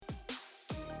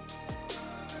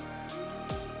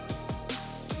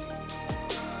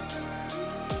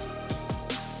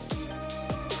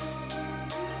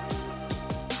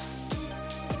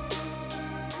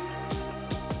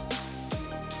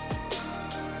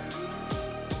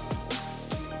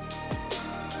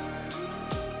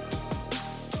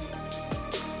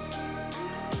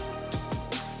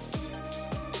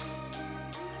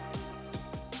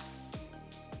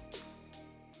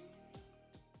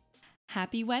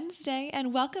Happy Wednesday,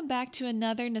 and welcome back to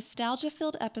another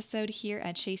nostalgia-filled episode here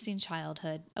at Chasing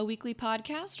Childhood, a weekly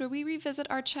podcast where we revisit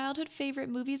our childhood favorite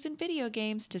movies and video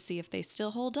games to see if they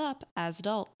still hold up as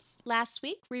adults. Last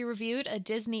week, we reviewed a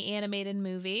Disney animated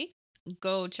movie.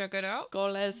 Go check it out. Go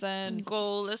listen.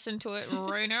 Go listen to it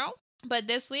right now. But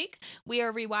this week, we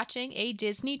are rewatching a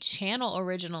Disney Channel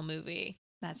original movie.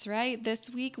 That's right. This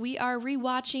week, we are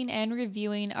rewatching and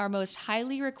reviewing our most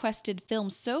highly requested film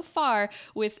so far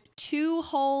with 2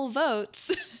 whole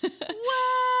votes.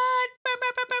 What?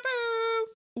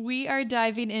 We are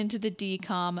diving into the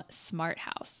DCOM Smart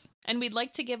House. And we'd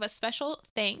like to give a special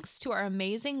thanks to our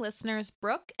amazing listeners,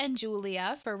 Brooke and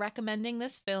Julia, for recommending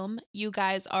this film. You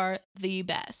guys are the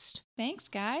best. Thanks,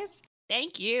 guys.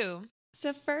 Thank you.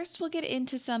 So first, we'll get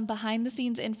into some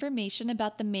behind-the-scenes information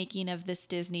about the making of this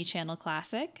Disney Channel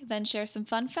classic, then share some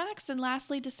fun facts, and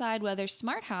lastly decide whether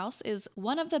Smart House is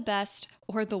one of the best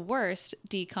or the worst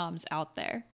DCOMs out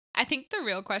there. I think the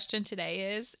real question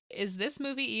today is this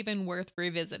movie even worth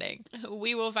revisiting?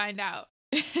 We will find out.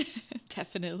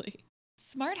 Definitely.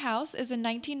 Smart House is a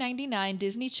 1999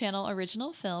 Disney Channel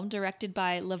original film directed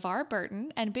by LeVar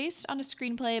Burton and based on a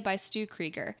screenplay by Stu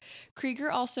Krieger.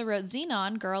 Krieger also wrote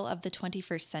Xenon, Girl of the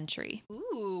 21st Century.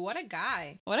 Ooh, what a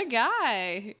guy. What a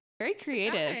guy. Very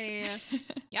creative.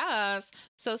 Yes.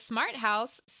 So Smart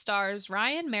House stars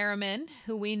Ryan Merriman,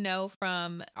 who we know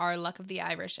from our Luck of the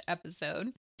Irish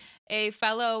episode, a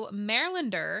fellow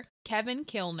Marylander, Kevin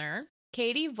Kilner,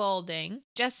 Katie Volding,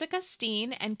 Jessica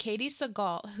Steen, and Katie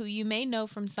Sagal, who you may know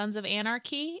from Sons of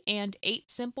Anarchy and 8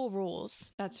 Simple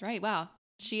Rules. That's right. Wow.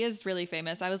 She is really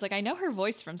famous. I was like, I know her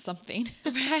voice from something.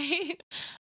 Right?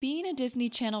 Being a Disney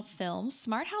Channel film,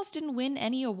 Smart House didn't win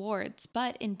any awards,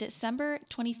 but in December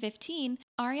 2015,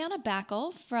 Ariana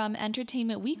Backel from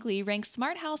Entertainment Weekly ranked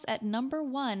Smart House at number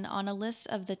 1 on a list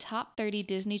of the top 30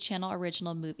 Disney Channel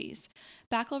original movies.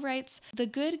 Backel writes, "The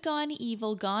good gone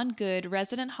evil gone good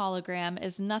resident hologram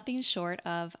is nothing short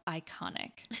of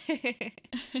iconic."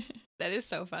 That is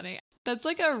so funny. That's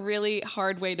like a really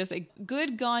hard way to say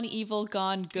good gone evil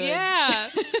gone good.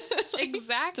 Yeah,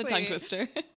 exactly. It's a tongue twister.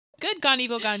 Good, gone,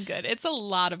 evil, gone, good. It's a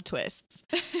lot of twists.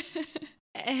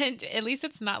 And at least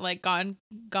it's not like gone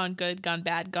good, gone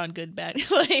bad, gone good, bad.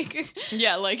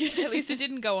 Yeah, like at least it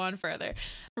didn't go on further.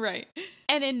 Right.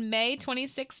 And in May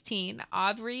 2016,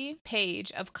 Aubrey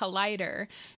Page of Collider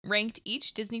ranked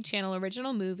each Disney Channel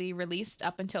original movie released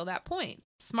up until that point.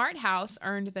 Smart House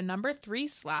earned the number 3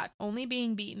 slot, only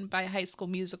being beaten by High School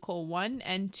Musical 1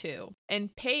 and 2.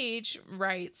 And Page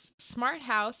writes, "Smart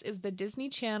House is the Disney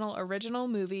Channel original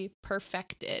movie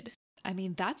perfected." I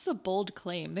mean, that's a bold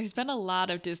claim. There's been a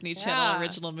lot of Disney Channel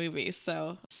original movies,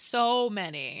 so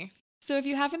many. So if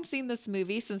you haven't seen this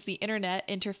movie since the internet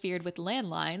interfered with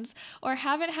landlines, or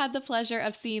haven't had the pleasure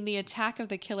of seeing The Attack of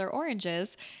the Killer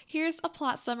Oranges, here's a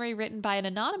plot summary written by an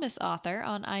anonymous author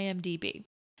on IMDb.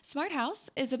 Smart House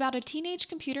is about a teenage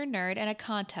computer nerd and a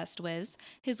contest whiz,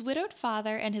 his widowed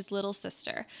father and his little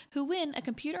sister, who win a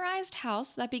computerized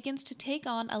house that begins to take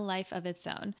on a life of its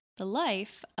own, the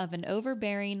life of an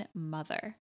overbearing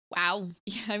mother. Wow.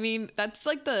 Yeah, I mean, that's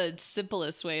like the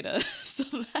simplest way to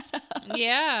sum that up.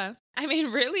 Yeah. I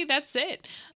mean, really, that's it.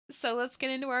 So let's get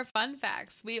into our fun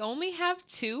facts. We only have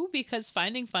 2 because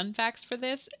finding fun facts for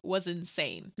this was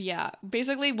insane. Yeah,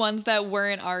 basically ones that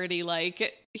weren't already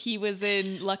like, he was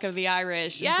in Luck of the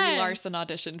Irish and Brie Larson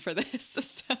auditioned for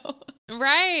this. So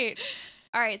Right.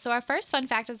 All right, so our first fun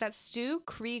fact is that Stu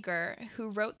Krieger,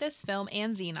 who wrote this film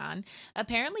and Xenon,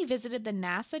 apparently visited the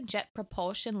NASA Jet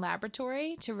Propulsion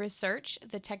Laboratory to research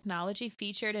the technology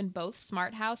featured in both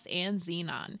Smart House and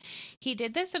Xenon. He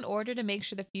did this in order to make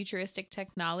sure the futuristic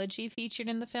technology featured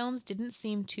in the films didn't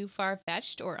seem too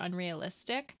far-fetched or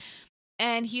unrealistic.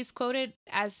 And he's quoted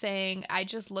as saying, "I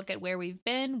just look at where we've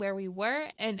been, where we were,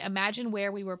 and imagine where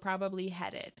we were probably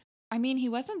headed." I mean, he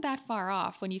wasn't that far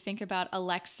off when you think about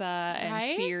Alexa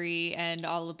and Siri and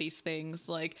all of these things.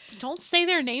 Like, don't say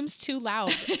their names too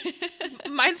loud.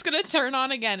 Mine's gonna turn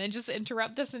on again and just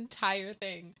interrupt this entire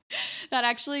thing. That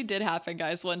actually did happen,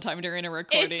 guys, one time during a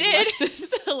recording. It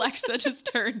did. Alexa just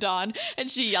turned on and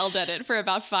she yelled at it for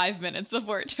about 5 minutes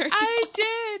before it turned on. I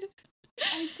did.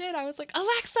 I was like,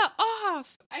 "Alexa,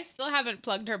 off." I still haven't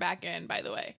plugged her back in, by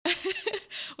the way.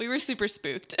 We were super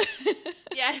spooked.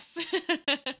 Yes.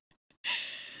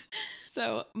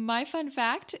 So my fun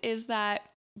fact is that,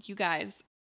 you guys,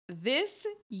 this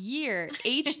year,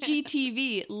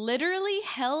 HGTV literally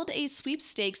held a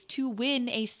sweepstakes to win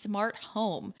a smart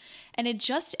home. And it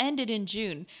just ended in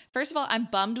June. First of all, I'm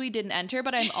bummed we didn't enter,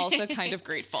 but I'm also kind of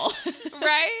grateful.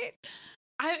 Right?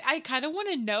 I kind of want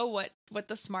to know what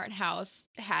the smart house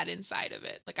had inside of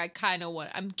it. Like,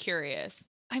 I'm curious.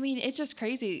 I mean, it's just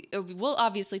crazy. We'll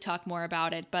obviously talk more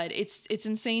about it, but it's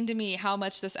insane to me how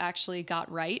much this actually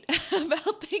got right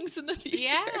about things in the future.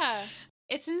 Yeah.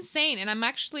 It's insane. And I'm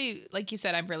actually, like you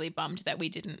said, I'm really bummed that we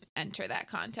didn't enter that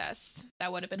contest.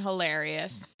 That would have been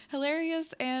hilarious.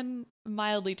 Hilarious and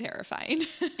mildly terrifying.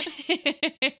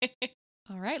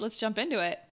 All right, let's jump into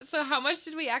it. So how much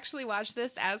did we actually watch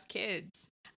this as kids?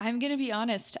 I'm going to be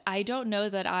honest. I don't know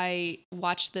that I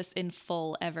watched this in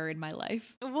full ever in my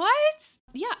life. What?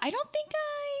 Yeah, I don't think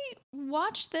I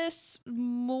watched this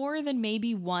more than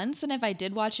maybe once. And if I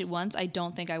did watch it once, I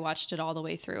don't think I watched it all the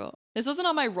way through. This wasn't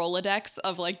on my Rolodex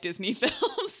of like Disney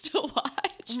films to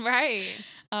watch. Right.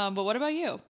 But what about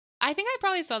you? I think I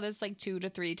probably saw this like 2 to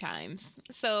 3 times.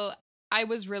 So I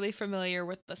was really familiar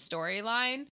with the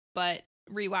storyline, but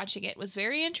rewatching it was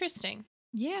very interesting.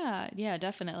 Yeah,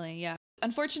 definitely. Yeah.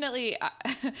 Unfortunately,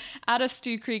 out of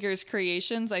Stu Krieger's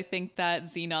creations, I think that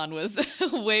Xenon was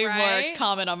way more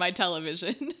common on my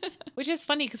television. Which is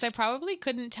funny because I probably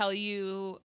couldn't tell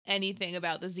you anything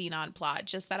about the Xenon plot,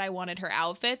 just that I wanted her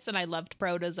outfits and I loved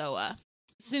Protozoa.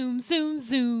 Zoom, zoom,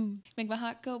 zoom. Make my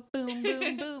heart go boom,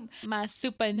 boom, boom. My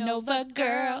supernova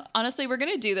girl. Honestly, we're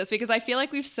going to do this because I feel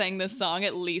like we've sang this song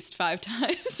at least 5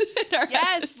 times in our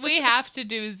episodes. We have to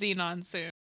do Xenon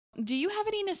soon. Do you have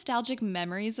any nostalgic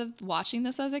memories of watching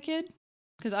this as a kid?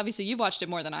 Because obviously you've watched it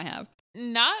more than I have.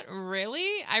 Not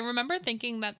really. I remember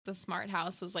thinking that the smart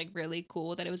house was like really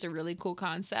cool, that it was a really cool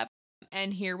concept.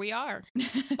 And here we are.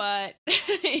 But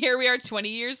here we are 20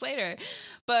 years later.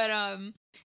 But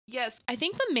yes, I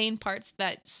think the main parts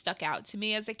that stuck out to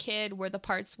me as a kid were the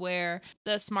parts where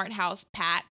the smart house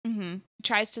Pat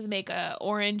tries to make a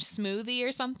orange smoothie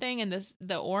or something, and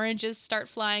the oranges start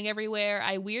flying everywhere.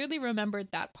 I weirdly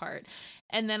remembered that part.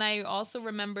 And then I also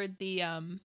remembered the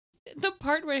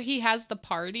part where he has the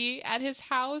party at his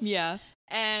house. Yeah.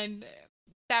 And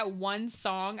that one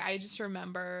song, I just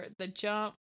remember the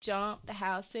jump, the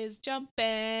house is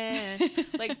jumping.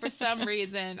 Like, for some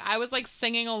reason, I was like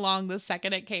singing along the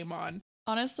second it came on.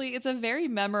 Honestly, it's a very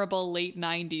memorable late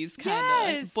 90s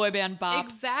kind of boy band bop.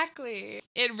 Exactly.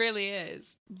 It really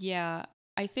is. Yeah.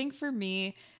 I think for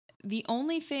me, the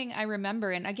only thing I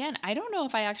remember, and again, I don't know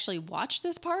if I actually watched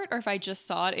this part or if I just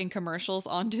saw it in commercials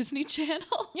on Disney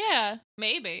Channel. Yeah,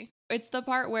 maybe. It's the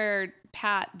part where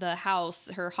Pat, the house,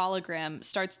 her hologram,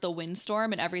 starts the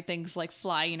windstorm and everything's like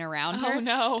flying around her. Oh,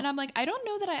 no. And I'm like, I don't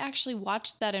know that I actually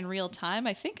watched that in real time.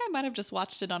 I think I might have just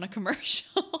watched it on a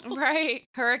commercial. Right.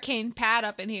 Hurricane Pat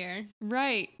up in here.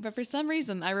 Right. But for some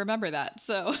reason, I remember that.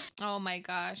 So. Oh my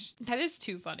gosh. That is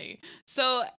too funny.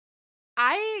 So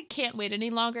I can't wait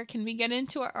any longer. Can we get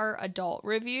into our adult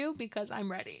review? Because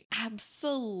I'm ready.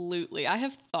 Absolutely. I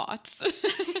have thoughts.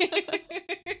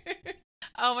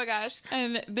 Oh my gosh.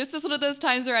 And this is one of those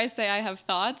times where I say I have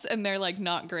thoughts and they're like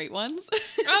not great ones.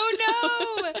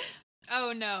 Oh no.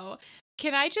 Oh no.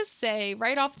 Can I just say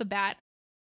right off the bat,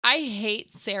 I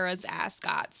hate Sarah's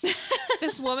ascots.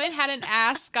 This woman had an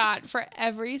ascot for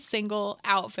every single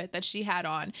outfit that she had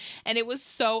on, and it was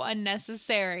so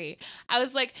unnecessary. I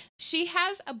was like, she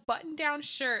has a button-down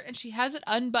shirt, and she has it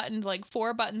unbuttoned like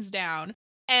 4 buttons down,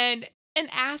 and an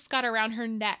ascot around her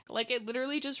neck. Like, it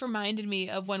literally just reminded me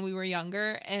of when we were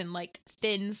younger and like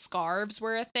thin scarves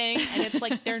were a thing, and it's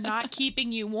like, they're not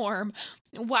keeping you warm.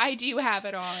 Why do you have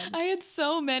it on? I had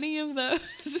so many of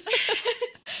those.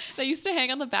 They used to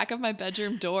hang on the back of my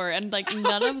bedroom door, and like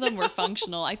none of them were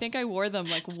functional. I think I wore them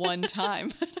like one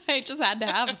time. I just had to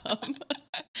have them.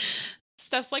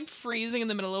 Stuff's like freezing in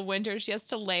the middle of winter. She has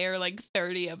to layer like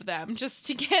 30 of them just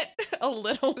to get a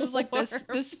little. It was like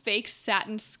this fake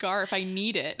satin scarf. I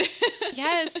need it.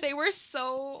 Yes, they were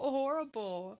so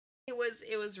horrible. It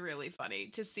was really funny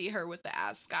to see her with the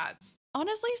ascots.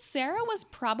 Honestly, Sarah was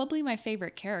probably my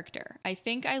favorite character. I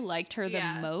think I liked her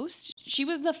the most. She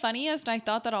was the funniest. I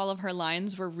thought that all of her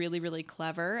lines were really, really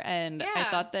clever. And I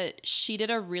thought that she did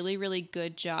a really, really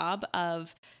good job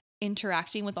of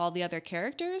interacting with all the other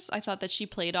characters. I thought that she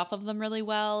played off of them really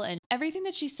well. And everything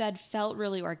that she said felt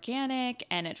really organic,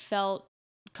 and it felt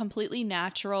completely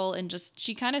natural. And just,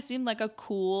 she kind of seemed like a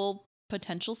cool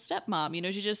potential stepmom. You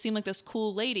know, she just seemed like this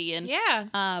cool lady. And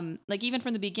like even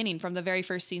from the beginning, from the very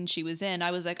first scene she was in,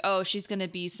 I was like, oh, she's gonna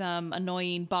be some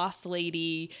annoying boss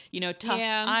lady, you know, tough.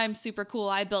 I'm super cool,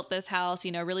 I built this house,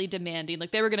 you know, really demanding.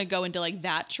 Like they were gonna go into like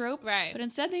that trope, right? But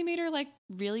instead they made her like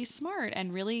really smart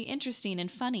and really interesting and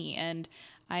funny, and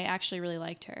I actually really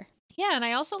liked her. Yeah, and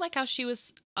I also like how she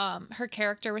was, her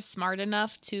character was smart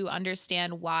enough to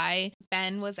understand why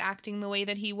Ben was acting the way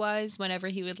that he was whenever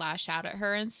he would lash out at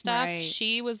her and stuff. Right.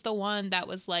 She was the one that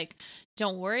was like,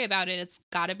 don't worry about it. It's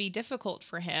got to be difficult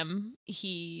for him.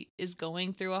 He is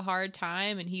going through a hard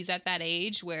time, and he's at that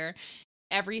age where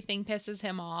everything pisses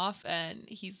him off and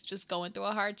he's just going through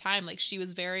a hard time. Like, she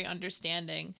was very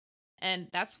understanding. And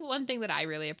that's one thing that I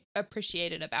really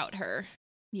appreciated about her.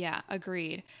 Yeah,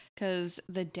 agreed. Because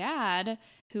the dad,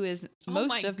 who is Oh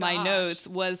most my of my gosh. notes,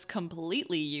 was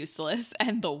completely useless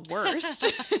and the worst.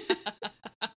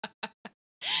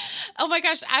 Oh my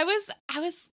gosh, I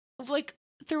was like,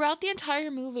 throughout the entire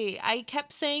movie, I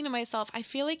kept saying to myself, I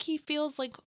feel like he feels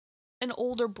like an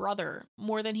older brother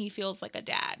more than he feels like a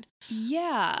dad.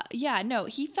 Yeah, no,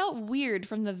 he felt weird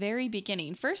from the very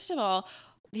beginning. First of all,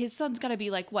 his son's got to be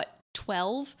like, what,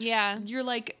 12? Yeah. Your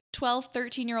like 12,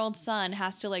 13-year-old son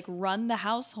has to like run the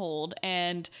household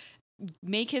and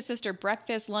make his sister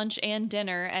breakfast, lunch, and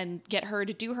dinner and get her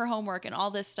to do her homework and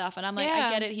all this stuff. And I'm like, Yeah. I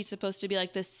get it. He's supposed to be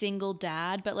like this single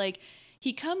dad, but like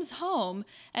he comes home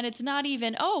and it's not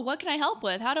even, oh, what can I help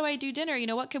with? How do I do dinner? You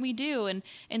know, what can we do? And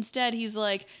instead he's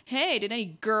like, hey, did any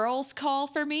girls call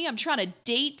for me? I'm trying to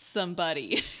date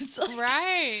somebody. It's like,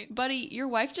 Right. buddy, your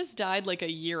wife just died like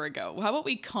a year ago. How about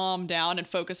we calm down and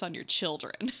focus on your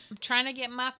children? I'm trying to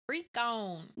get my freak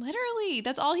on. Literally,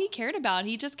 that's all he cared about.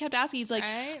 He just kept asking. He's like,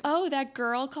 Right. oh, that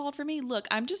girl called for me. Look,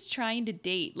 I'm just trying to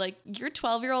date. Like, your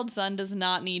 12-year-old son does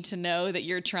not need to know that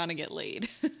you're trying to get laid.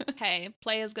 Hey,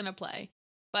 play is gonna play.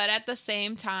 But at the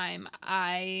same time,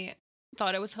 I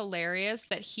thought it was hilarious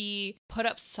that he put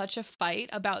up such a fight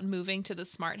about moving to the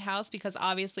smart house, because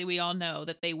obviously we all know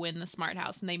that they win the smart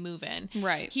house and they move in.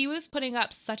 Right. He was putting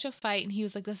up such a fight, and he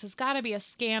was like, this has got to be a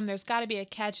scam. There's got to be a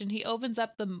catch. And he opens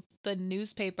up the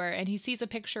newspaper and he sees a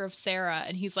picture of Sarah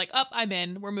and he's like, I'm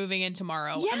in. We're moving in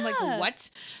tomorrow. I'm like, Yeah. what?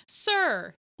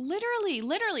 Sir.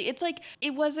 Literally. It's like,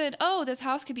 it wasn't, oh, this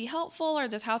house could be helpful or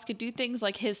this house could do things.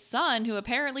 Like his son, who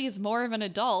apparently is more of an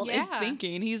adult, is Yeah.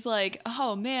 thinking. He's like,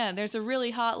 oh man, there's a really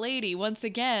hot lady. Once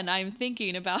again, I'm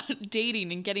thinking about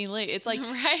dating and getting laid. It's like,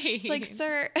 Right. it's like,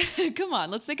 sir, come on,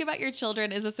 let's think about your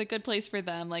children. Is this a good place for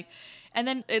them? Like, and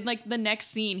then in like the next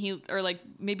scene, or like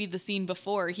maybe the scene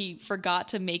before, he forgot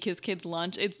to make his kids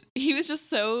lunch. He was just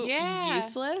so Yeah.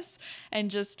 useless and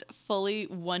just fully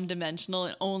one-dimensional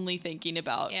and only thinking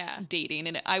about Yeah. dating.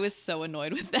 And I was so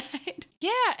annoyed with that.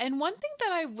 Yeah, and one thing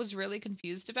that I was really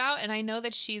confused about, and I know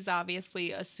that she's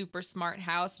obviously a super smart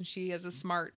house and she has a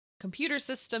smart computer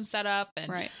system set up, and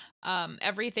Right.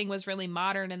 everything was really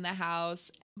modern in the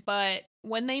house. But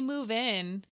when they move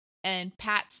in and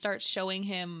Pat starts showing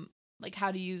him like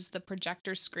how to use the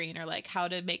projector screen or like how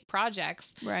to make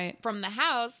projects Right. from the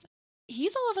house,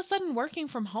 he's all of a sudden working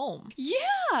from home. Yeah.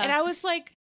 And I was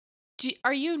like,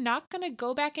 are you not going to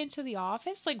go back into the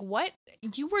office? Like, what?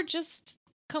 You were just,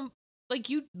 like,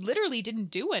 you literally didn't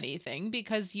do anything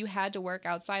because you had to work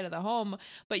outside of the home,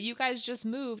 but you guys just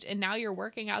moved and now you're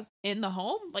working out in the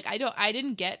home? Like, I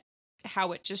didn't get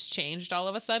how it just changed all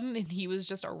of a sudden and he was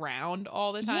just around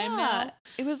all the time now.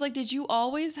 It was like, did you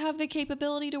always have the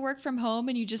capability to work from home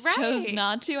and you just chose Right.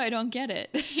 not to? I don't get it.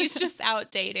 He's just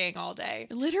out dating all day.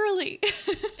 Literally.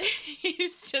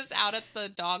 He's just out at the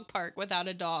dog park without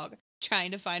a dog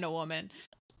trying to find a woman.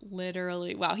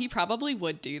 Literally. Wow, he probably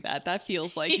would do that. That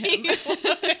feels like him. He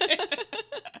would.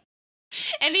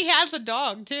 And he has a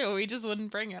dog too. He just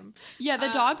wouldn't bring him. Yeah, the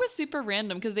dog was super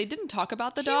random because they didn't talk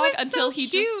about the He dog was until so he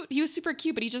cute. he was super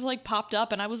cute, but he just like popped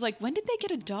up and I was like, when did they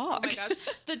get a dog? Oh my gosh.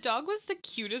 The dog was the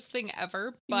cutest thing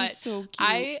ever, He was but so cute.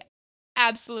 I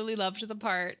absolutely loved the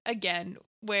part again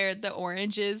where the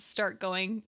oranges start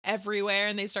going everywhere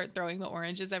and they start throwing the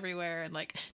oranges everywhere and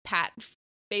like Pat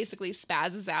basically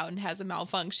spazzes out and has a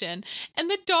malfunction and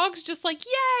the dog's just like,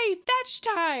 yay, fetch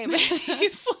time.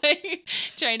 He's like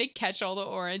trying to catch all the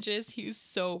oranges. He's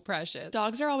so precious.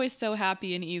 Dogs are always so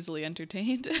happy and easily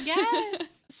entertained.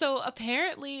 Yes. So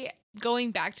apparently,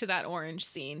 going back to that orange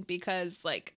scene, because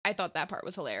like I thought that part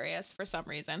was hilarious for some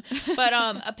reason. But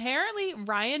apparently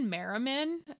Ryan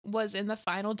Merriman was in the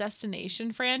Final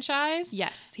Destination franchise.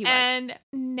 Yes, he was. And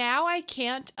now I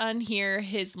can't unhear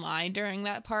his line during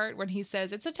that part when he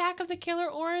says it's Attack of the Killer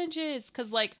Oranges,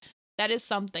 because like that is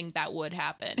something that would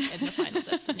happen in the Final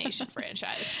Destination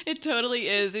franchise. It totally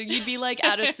is. You'd be like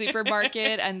at a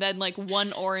supermarket and then like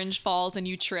one orange falls and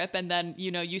you trip and then, you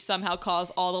know, you somehow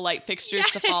cause all the light fixtures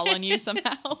to fall on you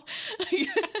somehow.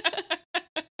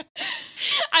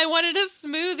 I I wanted a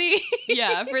smoothie.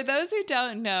 Yeah, for those who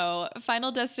don't know,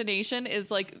 Final Destination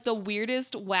is like the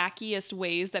weirdest, wackiest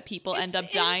ways that people end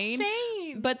up dying.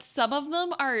 Insane. But some of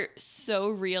them are so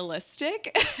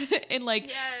realistic. And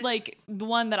like the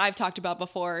one that I've talked about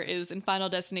before is in Final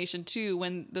Destination 2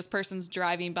 when this person's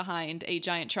driving behind a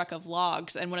giant truck of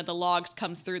logs and one of the logs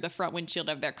comes through the front windshield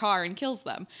of their car and kills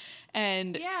them.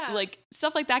 And like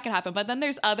stuff like that can happen. But then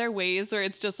there's other ways where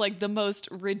it's just like the most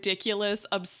ridiculous,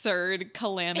 absurd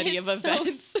calamity of events.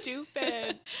 So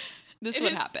stupid. This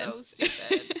would happen. So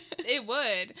stupid. It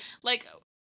would. Like,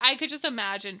 I could just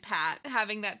imagine Pat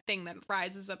having that thing that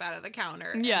rises up out of the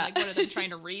counter. Yeah. And, like, one of them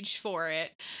trying to reach for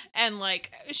it. And,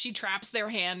 like, she traps their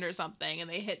hand or something and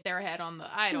they hit their head on the,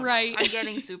 I don't know. I'm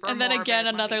getting super And then again,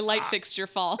 morbid. another light fixture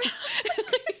falls.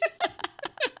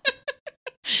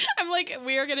 I'm like,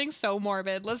 we are getting so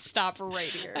morbid. Let's stop right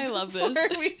here. I love this.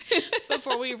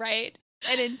 Before we write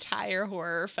an entire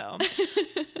horror film.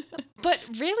 But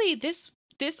really, this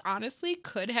honestly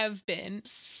could have been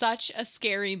such a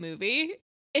scary movie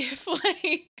if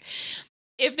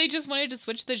they just wanted to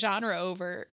switch the genre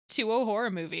over to a horror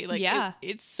movie. Like,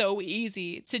 it's so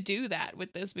easy to do that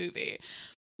with this movie.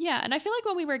 Yeah, and I feel like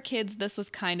when we were kids, this was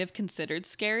kind of considered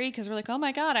scary because we're like, oh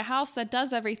my God, a house that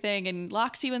does everything and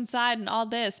locks you inside and all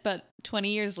this. But 20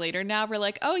 years later now, we're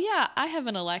like, oh yeah, I have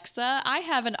an Alexa. I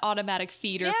have an automatic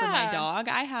feeder for my dog.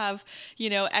 I have,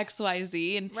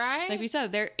 XYZ. And like we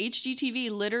said, their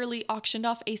HGTV literally auctioned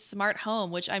off a smart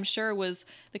home, which I'm sure was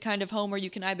the kind of home where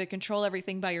you can either control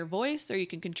everything by your voice or you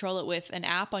can control it with an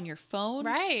app on your phone.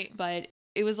 Right. But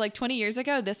it was like 20 years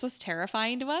ago, this was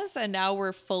terrifying to us, and now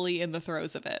we're fully in the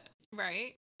throes of it.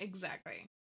 Right? Exactly.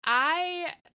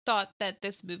 I thought that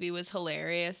this movie was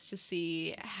hilarious to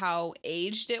see how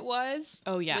aged it was.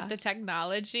 Oh, yeah. With the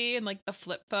technology and, like, the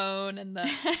flip phone and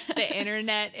the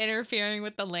internet interfering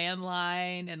with the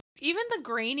landline and even the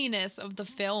graininess of the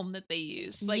film that they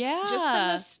used. Like, just from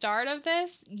the start of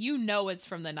this, it's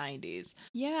from the 90s.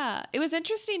 Yeah. It was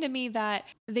interesting to me that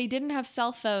they didn't have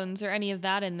cell phones or any of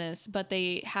that in this, but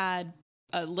they had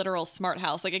a literal smart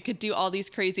house. Like, it could do all these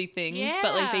crazy things,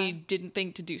 but like they didn't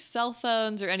think to do cell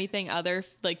phones or anything other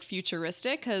like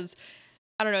futuristic. Because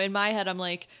I don't know, in my head, I'm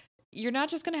like, you're not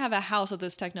just going to have a house with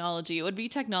this technology. It would be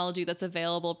technology that's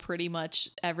available pretty much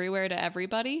everywhere to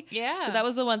everybody. Yeah. So that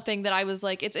was the one thing that I was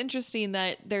like, it's interesting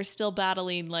that they're still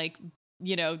battling like,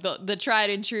 the tried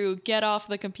and true, get off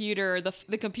the computer, or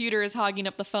the computer is hogging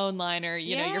up the phone line, or,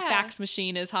 your fax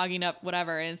machine is hogging up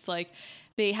whatever. And it's like,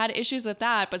 they had issues with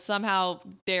that, but somehow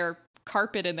their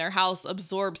carpet in their house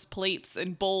absorbs plates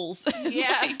and bowls.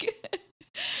 Yeah.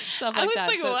 Stuff like that.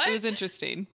 Like, so what? It was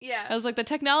interesting. Yeah. I was like, the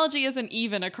technology isn't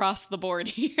even across the board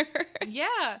here.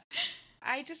 Yeah.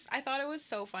 I thought it was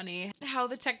so funny how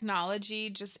the technology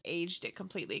just aged it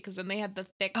completely, because then they had the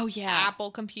thick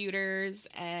Apple computers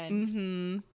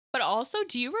and but also,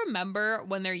 do you remember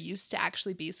when there used to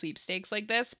actually be sweepstakes like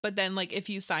this, but then like if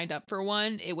you signed up for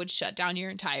one, it would shut down your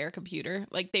entire computer?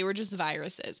 Like, they were just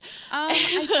viruses.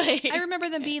 I remember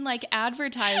them being like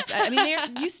advertised. I mean,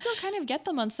 you still kind of get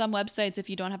them on some websites if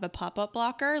you don't have a pop-up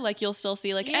blocker. Like, you'll still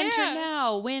see like enter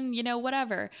now, win,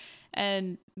 whatever.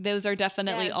 And those are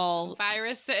definitely all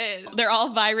viruses. They're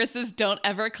all viruses. Don't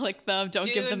ever click them.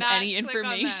 Don't give them any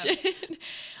information.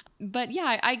 But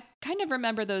yeah, I kind of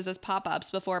remember those as pop-ups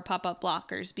before pop-up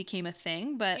blockers became a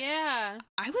thing. But I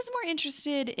was more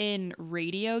interested in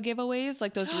radio giveaways,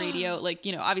 like those radio, like,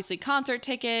 obviously concert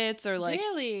tickets or like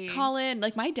call in.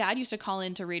 Like, my dad used to call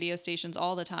in to radio stations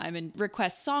all the time and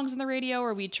request songs on the radio,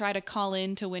 or we'd try to call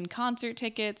in to win concert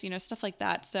tickets, stuff like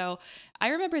that. So I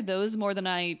remember those more than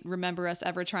I remember us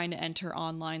ever trying to enter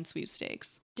online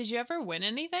sweepstakes. Did you ever win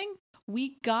anything?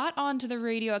 We got onto the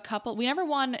radio we never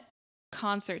won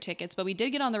concert tickets, but we did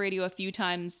get on the radio a few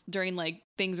times during like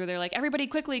things where they're like, everybody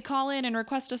quickly call in and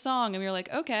request a song, and we were like,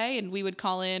 okay, and we would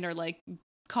call in, or like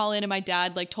call in, and my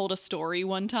dad like told a story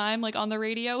one time like on the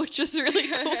radio, which was really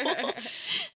cool.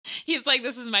 He's like,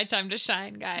 this is my time to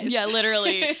shine, guys. Yeah,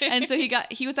 literally. And so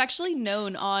he was actually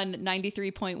known on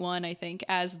 93.1, I think,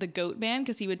 as the Goat Man,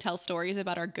 because he would tell stories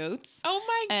about our goats. Oh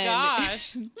my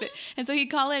gosh. And so he'd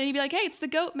call in and he'd be like, hey, it's the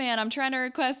Goat Man. I'm trying to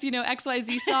request,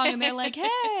 XYZ song. And they're like,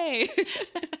 hey.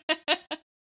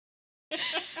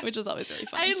 Which was always really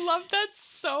fun. I love that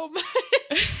so much.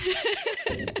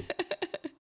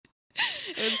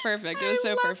 It was perfect. It was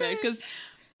so perfect. Because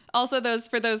also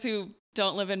for those who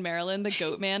don't live in Maryland, the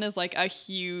Goat Man is like a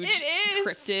huge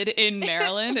cryptid in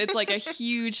Maryland. It's like a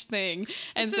huge thing.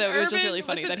 And so it was just really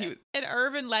funny that he... An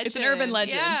urban legend. It's an urban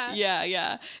legend.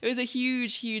 Yeah. It was a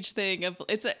huge thing.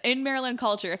 In Maryland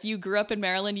culture. If you grew up in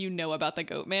Maryland, you know about the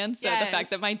Goat Man. So the fact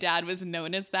that my dad was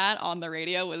known as that on the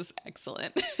radio was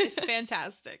excellent. It's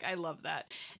fantastic. I love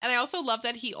that. And I also love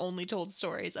that he only told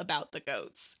stories about the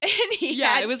goats. And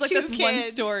it was like this kids. one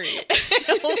story.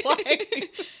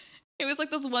 It was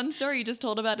like this one story he just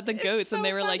told about the goats, so and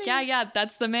they were funny. Like, yeah,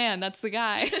 that's the man, that's the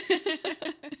guy.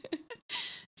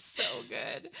 So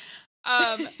good.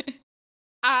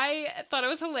 I thought it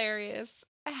was hilarious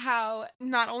how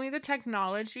not only the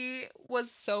technology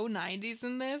was so 90s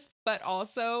in this, but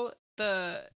also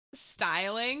the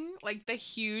styling, like the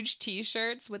huge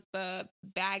t-shirts with the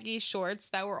baggy shorts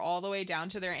that were all the way down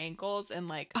to their ankles, and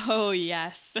like, oh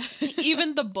yes.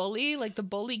 Even the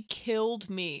bully killed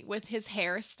me with his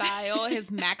hairstyle, his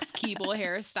Max Keeble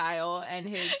hairstyle, and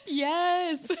his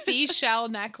seashell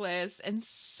necklace, and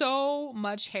so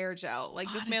much hair gel.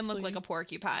 Like, this man looked like a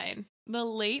porcupine. The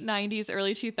late 90s,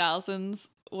 early 2000s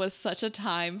was such a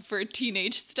time for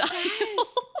teenage style.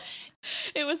 Yes.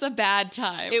 It was a bad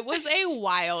time. It was a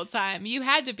wild time. You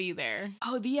had to be there.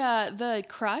 Oh, the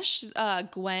crush,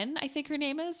 Gwen, I think her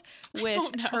name is, with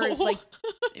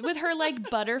her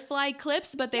butterfly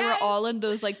clips, but they were all in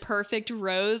those like perfect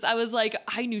rows. I was like,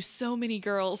 I knew so many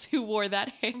girls who wore that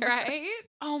hair. Right?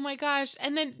 Oh my gosh.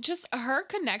 And then just her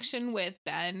connection with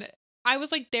Ben, I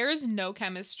was like, there is no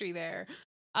chemistry there.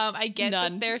 I get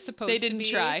that they're supposed to be. They didn't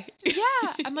try.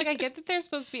 Yeah. I'm like, I get that they're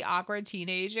supposed to be awkward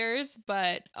teenagers,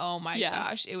 but oh my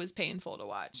gosh, it was painful to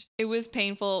watch. It was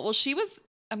painful. Well,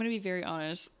 I'm going to be very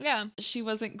honest. Yeah. She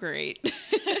wasn't great.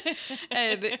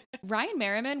 And Ryan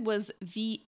Merriman was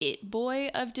the it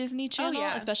boy of Disney Channel,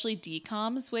 especially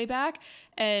DComs way back.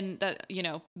 And that,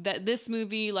 that this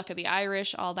movie, Luck of the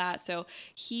Irish, all that. So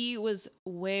he was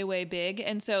way, way big.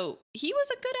 And so he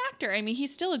was a good actor. I mean,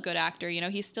 he's still a good actor.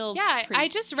 He's still. Yeah. I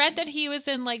just read that he was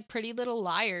in like Pretty Little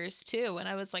Liars too. And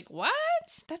I was like, what?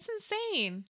 That's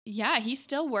insane. Yeah, he's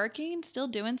still working, still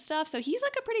doing stuff. So he's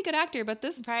like a pretty good actor, but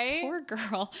this poor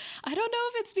girl, I don't know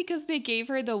if it's because they gave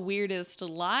her the weirdest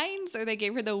lines or they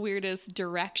gave her the weirdest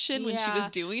direction when she was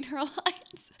doing her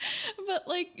lines. But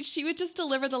like, she would just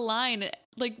deliver the line.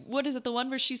 Like, what is it? The one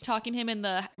where she's talking to him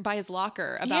by his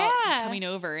locker about coming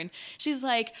over. And she's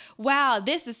like, wow,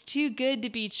 this is too good to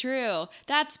be true.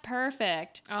 That's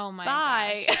perfect. Oh my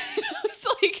Bye. gosh.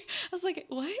 I was like,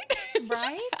 what?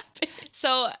 Right?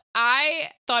 So I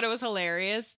thought it was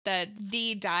hilarious that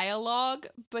the dialogue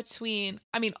between,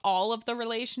 all of the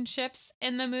relationships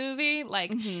in the movie,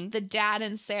 like the dad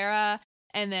and Sarah,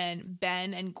 and then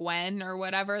Ben and Gwen, or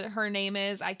whatever her name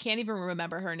is. I can't even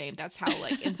remember her name. That's how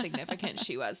like insignificant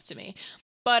she was to me.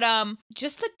 But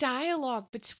just the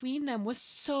dialogue between them was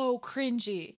so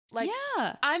cringy. Like,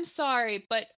 I'm sorry,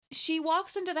 but she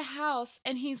walks into the house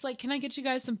and he's like, can I get you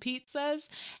guys some pizzas?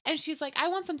 And she's like, I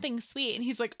want something sweet. And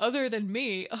he's like, other than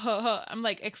me. I'm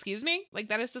like, excuse me? Like,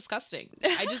 that is disgusting.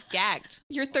 I just gagged.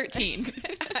 You're 13.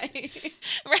 Right?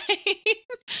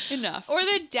 Enough. Or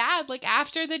the dad, like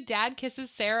after the dad kisses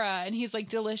Sarah and he's like,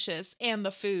 delicious. And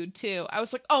the food too. I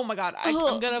was like, oh my God,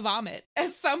 I'm going to vomit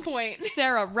at some point.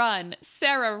 Sarah, run.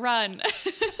 Sarah, run.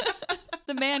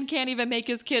 The man can't even make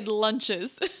his kid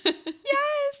lunches.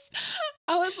 Yes.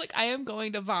 I was like, I am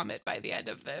going to vomit by the end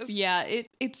of this. Yeah,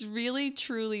 it's really,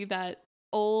 truly that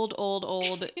old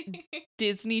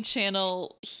Disney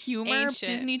Channel humor. Ancient.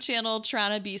 Disney Channel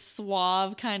trying to be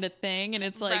suave kind of thing. And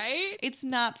it's like, It's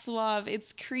not suave.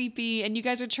 It's creepy. And you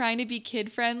guys are trying to be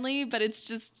kid friendly, but it's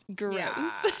just gross.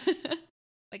 Yeah.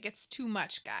 Like, it's too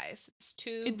much, guys. It's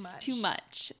too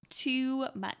much. Too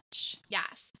much.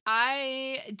 Yes.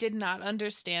 I did not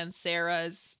understand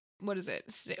Sarah's,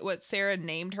 what Sarah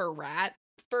named her rat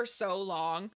for so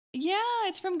long. Yeah,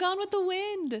 it's from Gone with the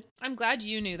Wind. I'm glad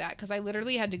you knew that, because I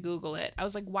literally had to Google it. I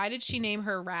was like, why did she name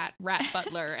her rat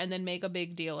Butler and then make a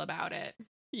big deal about it?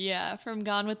 Yeah, from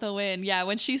Gone with the Wind. Yeah,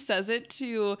 when she says it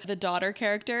to the daughter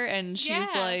character and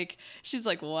she's like,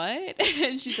 what?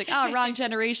 And she's like, oh, wrong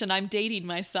generation. I'm dating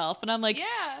myself. And I'm like,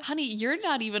 honey, you're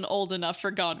not even old enough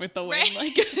for Gone with the Wind. Right?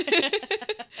 Like,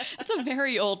 it's a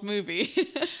very old movie.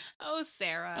 Oh,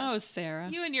 Sarah.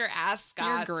 You and your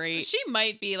ascots. You're great. She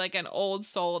might be like an old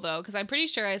soul, though, because I'm pretty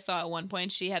sure I saw at one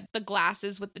point she had the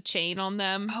glasses with the chain on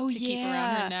them to keep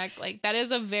around her neck. Like, that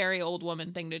is a very old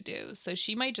woman thing to do. So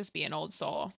she might just be an old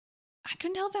soul. I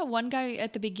couldn't tell if that one guy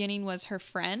at the beginning was her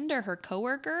friend or her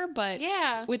coworker, but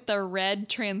Yeah. with the red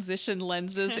transition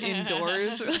lenses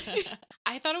indoors.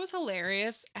 I thought it was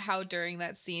hilarious how during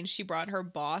that scene she brought her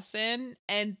boss in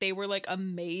and they were like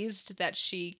amazed that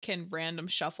she can random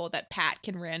shuffle, that Pat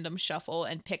can random shuffle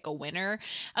and pick a winner.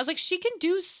 I was like, she can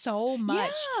do so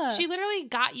much. Yeah. She literally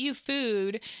got you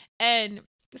food and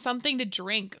something to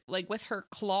drink like with her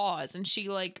claws, and she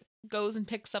like goes and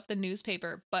picks up the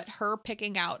newspaper, but her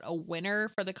picking out a winner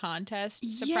for the contest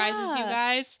surprises you Yeah.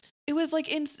 guys. It was like,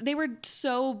 they were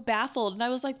so baffled. And I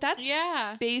was like, that's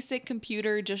Yeah. basic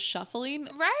computer just shuffling.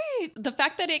 Right. The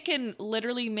fact that it can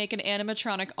literally make an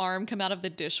animatronic arm come out of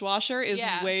the dishwasher is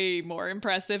Yeah. way more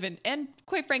impressive and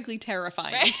quite frankly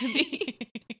terrifying to me.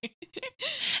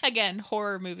 Again,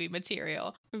 horror movie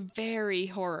material. Very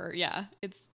horror. Yeah,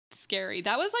 it's scary.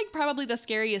 That was like probably the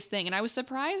scariest thing. And I was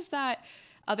surprised that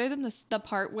other than the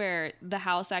part where the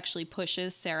house actually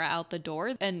pushes Sarah out the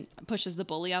door and pushes the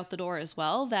bully out the door as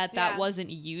well, that Yeah. wasn't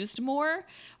used more,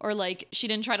 or like she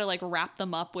didn't try to like wrap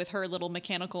them up with her little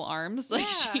mechanical arms. Like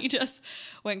Yeah. she just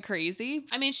went crazy.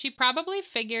 I mean, she probably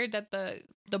figured that the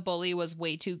bully was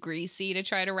way too greasy to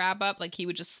try to wrap up. Like he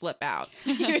would just slip out.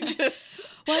 He would just.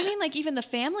 Well, I mean, like even the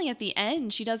family at the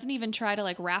end, she doesn't even try to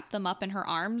like wrap them up in her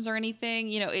arms or anything.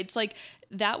 You know, it's like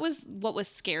that was what was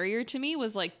scarier to me,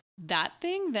 was like that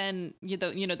thing than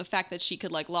the fact that she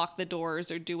could like lock the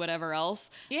doors or do whatever else.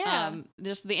 Yeah.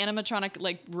 Just the animatronic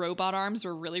like robot arms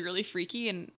were really, really freaky.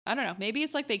 And I don't know, maybe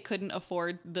it's like they couldn't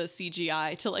afford the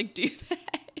CGI to like do that.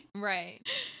 Right.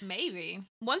 Maybe.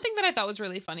 One thing that I thought was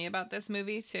really funny about this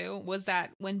movie too was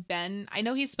that when Ben, I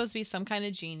know he's supposed to be some kind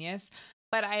of genius,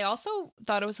 but I also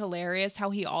thought it was hilarious how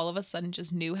he all of a sudden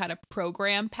just knew how to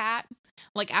program Pat.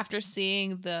 Like after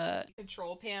seeing the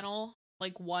control panel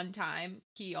like one time,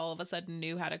 he all of a sudden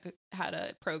knew how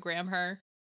to program her.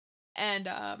 And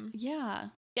Yeah.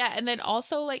 yeah, and then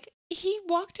also like he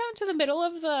walked out to the middle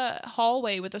of the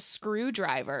hallway with a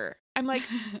screwdriver. I'm like,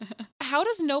 how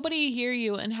does nobody hear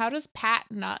you, and how does Pat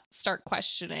not start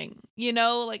questioning? You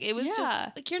know, like it was Yeah.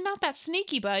 just like, you're not that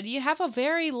sneaky, bud. You have a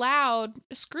very loud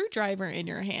screwdriver in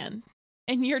your hand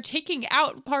and you're taking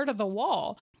out part of the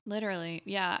wall. Literally.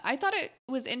 Yeah. I thought it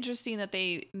was interesting that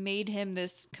they made him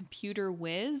this computer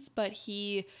whiz, but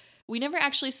we never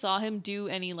actually saw him do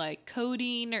any like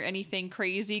coding or anything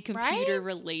crazy computer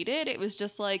related. It was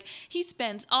just like he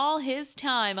spends all his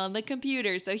time on the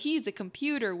computer, so he's a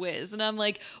computer whiz. And I'm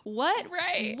like, what?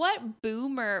 Right. What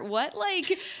boomer? What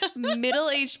like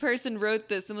middle-aged person wrote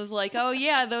this and was like, oh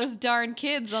yeah, those darn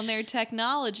kids on their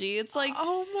technology. It's like,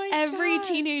 Oh my every gosh.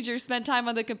 teenager spent time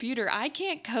on the computer. I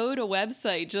can't code a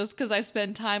website just because I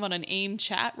spend time on an AIM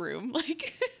chat room.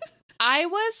 Like, I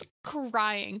was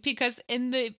crying because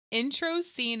in the intro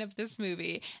scene of this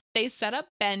movie, they set up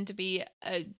Ben to be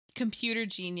a computer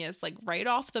genius, like right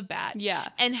off the bat. yeah.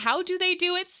 And how do they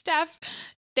do it, Steph?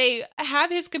 They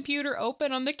have his computer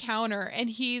open on the counter and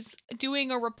he's doing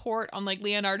a report on like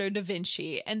Leonardo da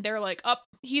Vinci. And they're like, oh,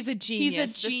 he's a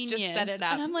genius. He's a genius. Just set it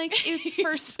up. And I'm like, it's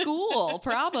for school,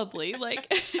 probably.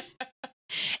 Like,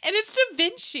 And it's Da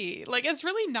Vinci. Like, it's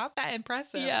really not that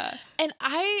impressive. yeah. And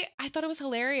I thought it was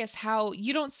hilarious how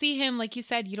you don't see him, like you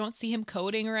said, you don't see him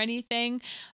coding or anything.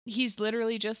 He's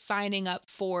literally just signing up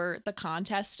for the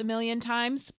contest a million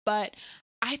times. But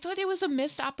I thought it was a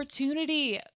missed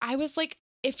opportunity. I was like,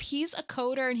 if he's a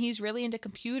coder and he's really into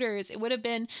computers, it would have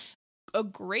been a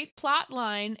great plot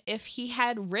line if he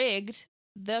had rigged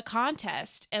the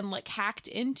contest and like hacked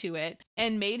into it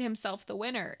and made himself the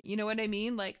winner. You know what I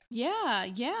mean? Like, Yeah.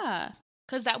 Yeah.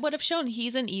 because that would have shown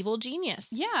he's an evil genius.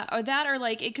 Yeah, or that, or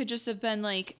like it could just have been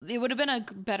like, it would have been a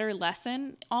better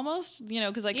lesson almost,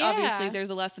 because like Yeah. obviously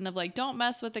there's a lesson of like, don't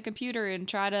mess with the computer and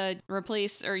try to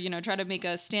replace or, try to make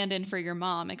a stand in for your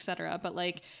mom, etc. But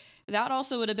like that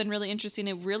also would have been really interesting.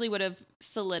 It really would have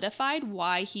solidified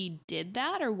why he did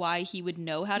that or why he would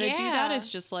know how to do that. Yeah.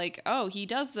 It's just like, oh, he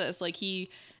does this. Like he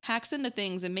hacks into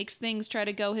things and makes things try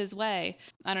to go his way.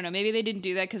 I don't know. Maybe they didn't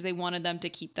do that because they wanted them to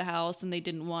keep the house and they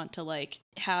didn't want to like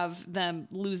have them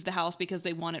lose the house because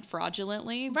they won it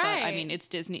fraudulently. But I Right. mean, it's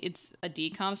Disney, it's a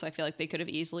decom, so I feel like they could have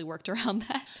easily worked around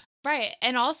that. Right.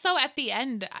 And also at the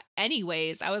end,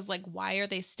 anyways, I was like, why are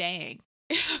they staying?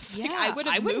 I was like, Yeah, I would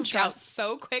I have wouldn't moved out trust-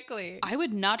 so quickly. I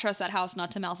would not trust that house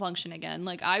not to malfunction again.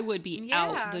 Like I would be Yeah.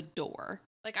 out the door.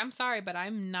 Like, I'm sorry, but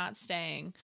I'm not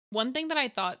staying. One thing that I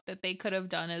thought that they could have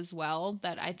done as well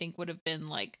that I think would have been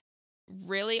like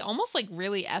really, almost like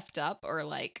really effed up or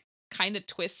like kind of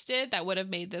twisted that would have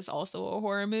made this also a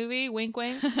horror movie, wink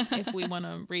wink, if we want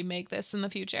to remake this in the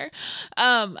future.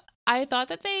 I thought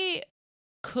that they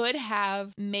could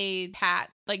have made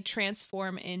Pat like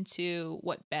transform into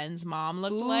what Ben's mom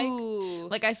looked like.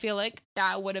 Like, I feel like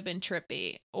that would have been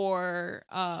trippy, or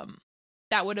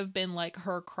that would have been like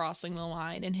her crossing the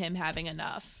line and him having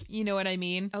enough. You know what I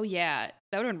mean? Oh yeah,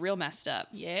 that would have been real messed up.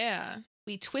 Yeah.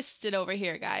 We twisted over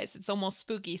here, guys. It's almost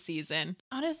spooky season.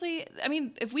 Honestly, I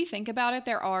mean, if we think about it,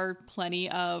 there are plenty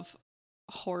of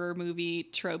horror movie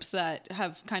tropes that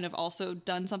have kind of also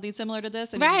done something similar to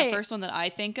this. I mean, the first one that I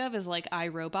think of is like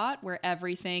iRobot, where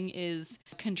everything is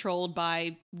controlled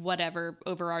by whatever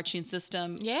overarching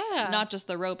system. Yeah. Not just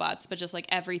the robots, but just like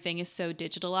everything is so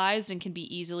digitalized and can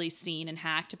be easily seen and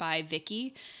hacked by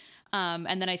Vicky.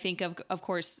 And then I think of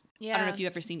course, I don't know if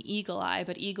you've ever seen Eagle Eye,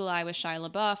 but Eagle Eye with Shia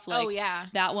LaBeouf. Like, oh, yeah.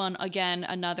 That one, again,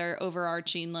 another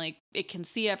overarching, like, it can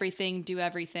see everything, do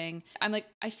everything. I'm like,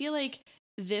 I feel like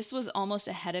this was almost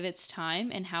ahead of its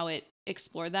time in how it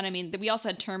explored that. I mean, we also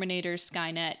had Terminator,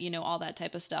 Skynet, you know, all that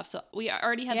type of stuff. So we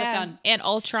already had and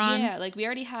Ultron. Yeah, like we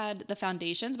already had the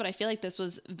foundations, but I feel like this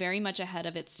was very much ahead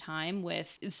of its time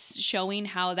with showing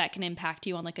how that can impact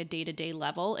you on like a day-to-day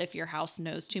level if your house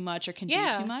knows too much or can do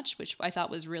too much, which I thought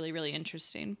was really, really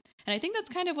interesting. And I think that's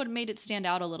kind of what made it stand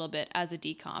out a little bit as a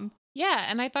DCOM. Yeah,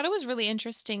 and I thought it was really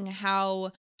interesting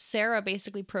how Sarah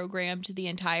basically programmed the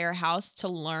entire house to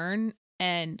learn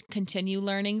and continue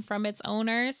learning from its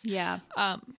owners. Yeah.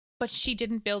 But she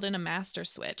didn't build in a master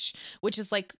switch, which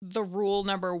is like the rule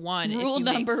number one. Rule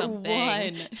number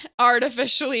one.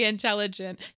 Artificially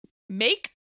intelligent.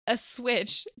 Make a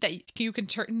switch that you can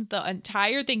turn the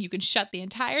entire thing. You can shut the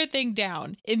entire thing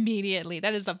down immediately.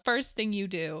 That is the first thing you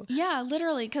do. Yeah,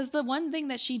 literally. Because the one thing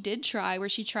that she did try, where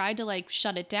she tried to like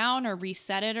shut it down or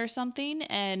reset it or something,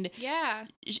 and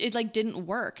it like didn't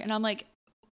work. And I'm like,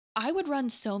 I would run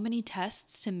so many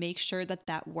tests to make sure that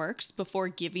that works before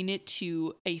giving it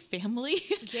to a family.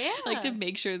 Yeah. Like to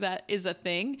make sure that is a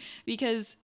thing.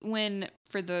 Because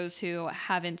for those who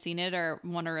haven't seen it or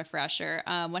want a refresher,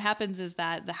 what happens is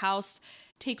that the house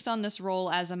takes on this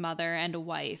role as a mother and a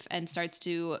wife and starts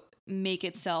to make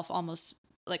itself almost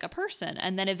like a person,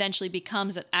 and then eventually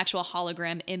becomes an actual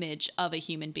hologram image of a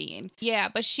human being. Yeah,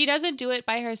 but she doesn't do it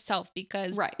by herself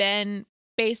because Ben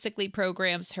basically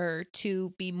programs her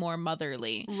to be more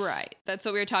motherly. Right. That's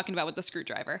what we were talking about with the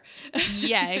screwdriver.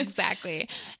 Yeah, exactly.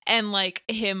 And like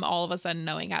him all of a sudden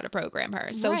knowing how to program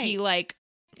her. So he like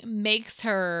makes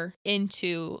her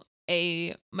into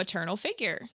a maternal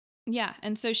figure. Yeah.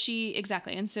 And so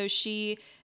she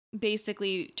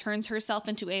basically turns herself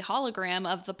into a hologram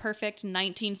of the perfect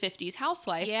 1950s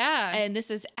housewife. Yeah. And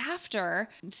this is after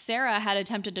Sarah had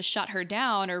attempted to shut her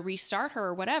down or restart her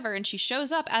or whatever. And she shows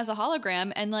up as a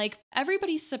hologram and like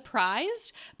everybody's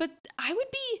surprised, but I would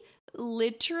be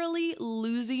literally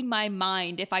losing my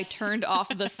mind if I turned off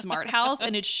the smart house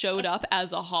and it showed up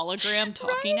as a hologram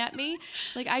talking at me.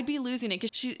 Like I'd be losing it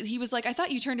because he was like, I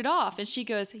thought you turned it off. And she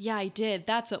goes, yeah, I did.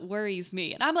 That's what worries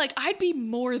me. And I'm like, I'd be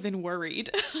more than worried.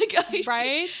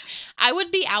 I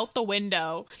would be out the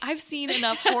window. I've seen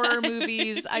enough horror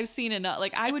movies. I've seen enough.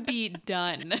 Like I would be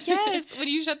done. Yes. When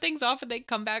you shut things off and they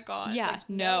come back on. Yeah.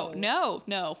 Like,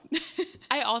 no.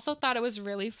 I also thought it was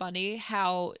really funny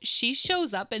how she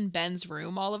shows up in Ben's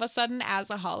room all of a sudden as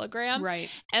a hologram.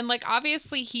 Right. And like,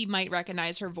 obviously he might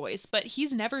recognize her voice, but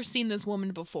he's never seen this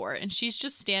woman before. And she's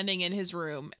just standing in his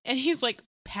room and he's like,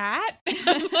 Pat?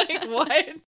 I'm like,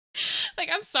 what? Like,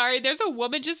 I'm sorry. There's a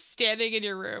woman just standing in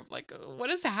your room. Like, what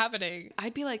is happening?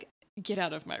 I'd be like, get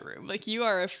out of my room. Like, you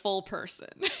are a full person.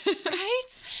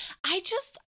 Right?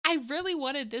 I really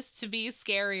wanted this to be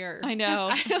scarier. I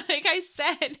know. Like I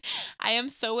said, I am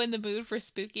so in the mood for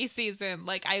spooky season.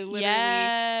 Like I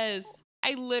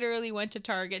literally went to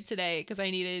Target today because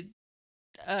I needed,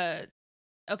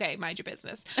 okay, mind your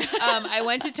business. I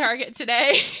went to Target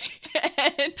today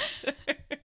and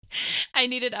I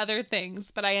needed other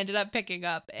things, but I ended up picking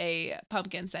up a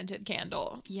pumpkin scented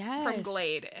candle from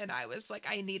Glade. And I was like,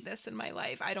 I need this in my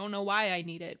life. I don't know why I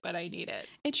need it, but I need it.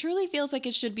 It truly feels like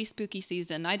it should be spooky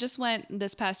season. I just went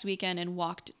this past weekend and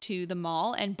walked to the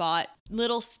mall and bought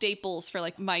little staples for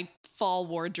like my fall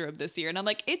wardrobe this year. And I'm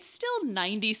like, it's still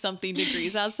 90 something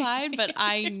degrees outside, but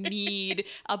I need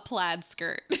a plaid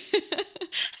skirt.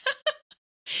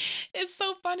 It's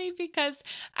so funny because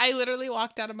I literally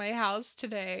walked out of my house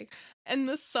today and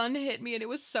the sun hit me and it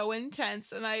was so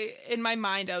intense. And in my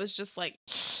mind, I was just like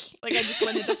I just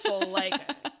went into full like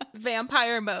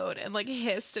vampire mode and like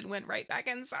hissed and went right back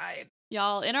inside.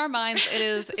 Y'all, in our minds, it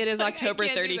is like, October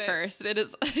 31st. It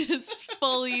is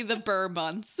fully the Burr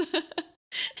months.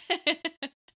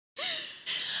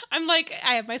 I'm like,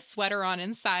 I have my sweater on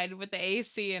inside with the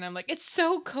AC and I'm like, it's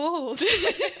so cold.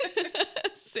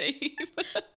 Same.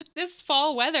 this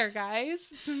fall weather,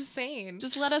 guys. It's insane.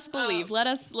 Just let us believe. Let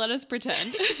us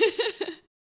pretend.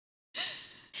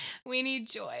 We need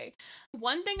joy.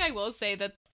 One thing I will say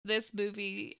that this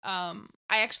movie, I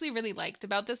actually really liked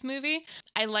about this movie.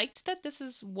 I liked that this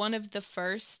is one of the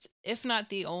first, if not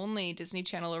the only, Disney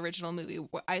Channel original movie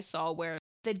I saw where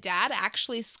the dad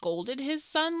actually scolded his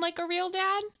son like a real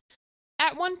dad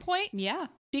at one point. Yeah.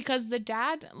 Because the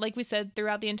dad, like we said,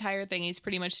 throughout the entire thing, he's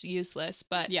pretty much useless.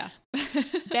 But yeah.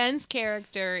 Ben's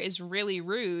character is really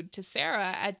rude to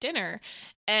Sarah at dinner.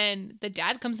 And the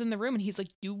dad comes in the room and he's like,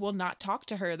 you will not talk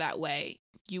to her that way.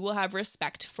 You will have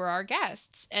respect for our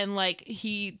guests. And like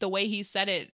the way he said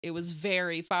it, it was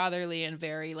very fatherly and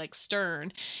very like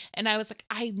stern. And I was like,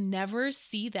 I never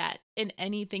see that in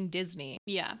anything Disney.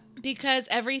 Yeah. Because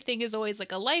everything is always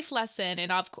like a life lesson.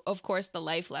 And of course the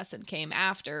life lesson came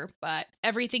after, but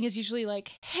everything is usually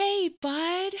like, hey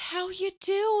bud, how you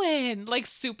doing? Like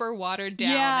super watered down.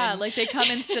 Yeah. Like they come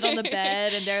and sit on the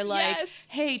bed and they're like, yes.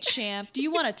 Hey champ, do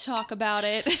you want to talk about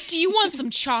it? Do you want some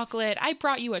chocolate? I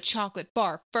brought you a chocolate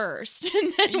bar first.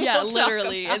 And then yeah, we'll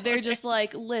literally. And they're it. just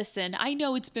like, listen, I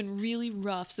know it's been really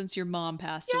rough since your mom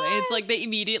passed away. It's like they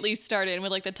immediately started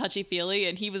with like the touchy feely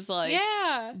and he was like,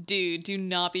 yeah, dude, do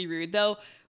not be rude. Though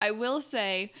I will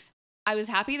say I was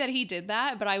happy that he did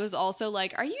that, but I was also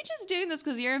like, are you just doing this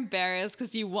because you're embarrassed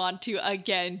because you want to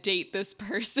again date this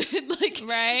person? Like,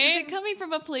 right? Is it coming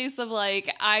from a place of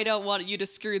like, I don't want you to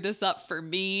screw this up for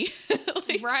me?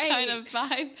 Like, right. Kind of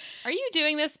vibe. Are you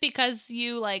doing this because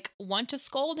you like want to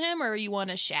scold him or you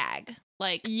want to shag?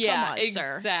 Like, yeah, come on,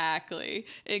 exactly.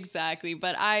 Sir. Exactly.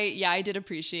 But I did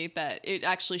appreciate that it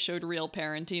actually showed real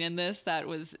parenting in this that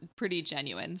was pretty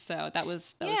genuine. So that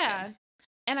was good.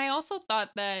 And I also thought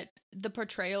that the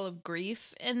portrayal of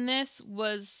grief in this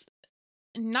was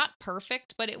not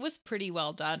perfect, but it was pretty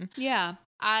well done. Yeah.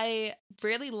 I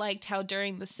really liked how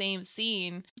during the same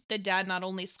scene, the dad not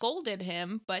only scolded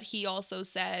him, but he also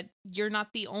said, you're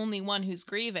not the only one who's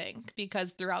grieving,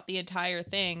 because throughout the entire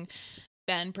thing,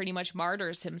 Ben pretty much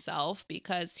martyrs himself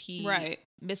because he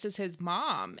misses his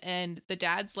mom. And the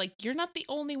dad's like, you're not the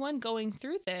only one going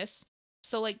through this.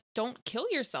 So, like, don't kill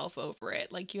yourself over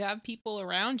it. Like, you have people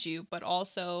around you, but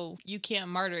also you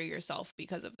can't martyr yourself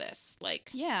because of this.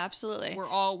 Like, yeah, absolutely. We're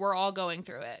all going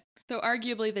through it. Though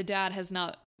arguably the dad has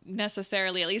not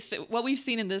necessarily, at least what we've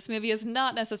seen in this movie, has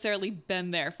not necessarily been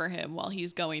there for him while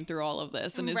he's going through all of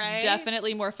this and is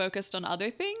definitely more focused on other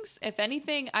things. If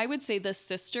anything, I would say the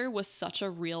sister was such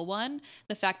a real one.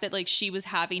 The fact that like she was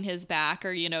having his back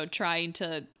or, you know, trying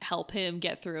to help him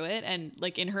get through it and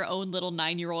like in her own little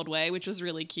 9-year-old way, which was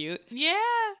really cute. Yeah.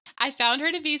 I found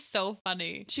her to be so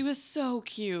funny. She was so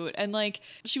cute. And like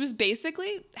she was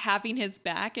basically having his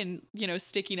back and, you know,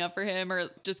 sticking up for him or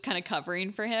just kind of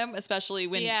covering for him, especially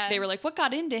when they were like, what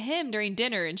got into him during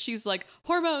dinner? And she's like,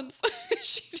 hormones.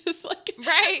 She just like,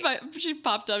 but she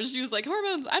popped up. She was like,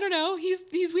 hormones. I don't know.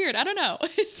 He's weird. I don't know.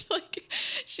 Like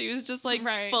she was just like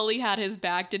fully had his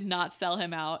back, did not sell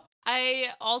him out. I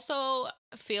also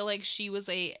feel like she was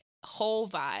a whole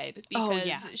vibe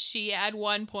because she at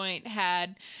one point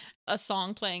had a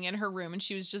song playing in her room and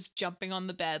she was just jumping on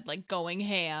the bed, like going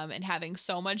ham and having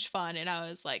so much fun. And I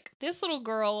was like, this little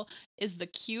girl is the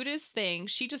cutest thing.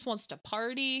 She just wants to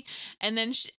party. And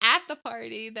then at the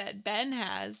party that Ben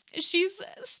has, she's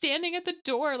standing at the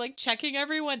door, like checking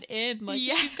everyone in. Like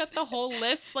she's got the whole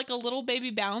list, like a little baby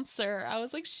bouncer. I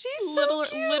was like, she's so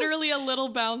cute. Literally a little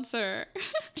bouncer.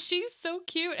 She's so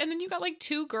cute. And then you got like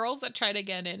 2 girls that try to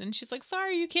get in and she's like,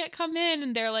 sorry, you can't come in.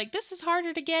 And they're like, this is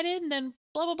harder to get in than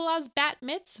blah, blah, blah's bat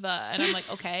mitzvah. And I'm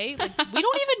like, okay, like, we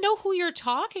don't even know who you're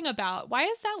talking about. Why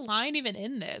is that line even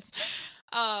in this?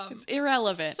 It's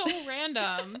irrelevant. So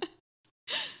random.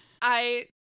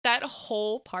 That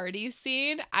whole party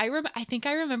scene, I think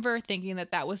I remember thinking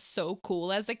that was so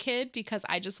cool as a kid because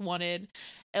I just wanted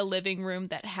a living room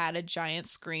that had a giant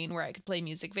screen where I could play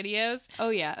music videos.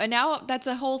 Oh yeah. And now that's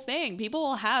a whole thing. People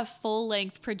will have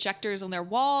full-length projectors on their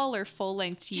wall or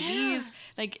full-length TVs. Yeah.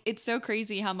 Like it's so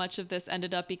crazy how much of this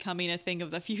ended up becoming a thing of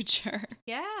the future.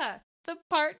 Yeah. The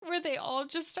part where they all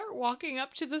just start walking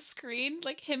up to the screen,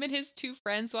 like him and his 2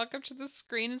 friends walk up to the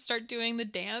screen and start doing the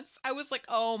dance. I was like,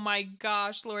 oh my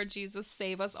gosh, Lord Jesus,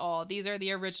 save us all. These are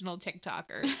the original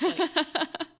TikTokers.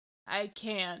 Like, I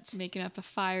can't. Making up a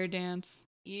fire dance.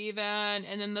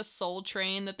 And then the Soul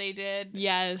Train that they did.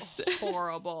 Yes.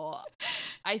 Horrible.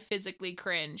 I physically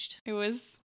cringed. It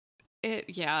was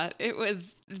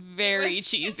very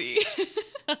cheesy.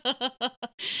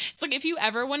 It's like if you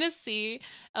ever want to see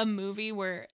a movie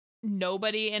where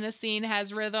nobody in a scene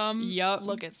has rhythm,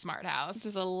 look at Smart House.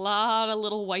 There's a lot of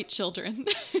little white children.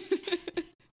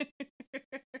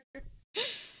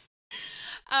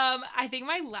 I think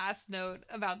my last note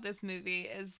about this movie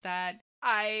is that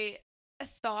I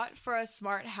thought for a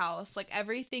smart house, like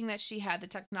everything that she had, the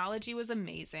technology was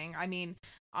amazing. I mean,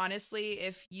 honestly,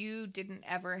 if you didn't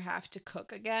ever have to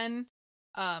cook again,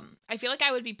 I feel like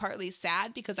I would be partly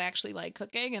sad because I actually like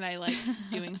cooking and I like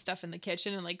doing stuff in the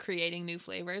kitchen and like creating new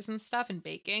flavors and stuff and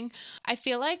baking. I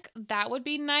feel like that would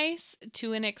be nice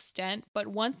to an extent, but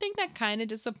one thing that kind of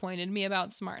disappointed me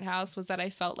about Smart House was that I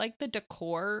felt like the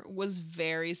decor was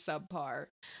very subpar.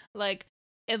 Like,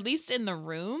 at least in the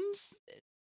rooms,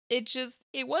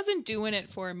 it wasn't doing it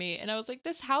for me. And I was like,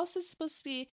 this house is supposed to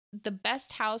be the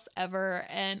best house ever,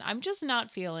 and I'm just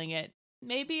not feeling it.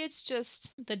 Maybe it's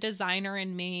just the designer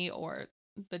in me or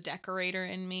the decorator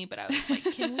in me, but I was like,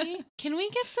 can we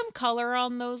get some color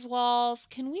on those walls?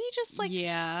 Can we just like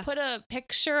put a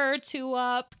picture or two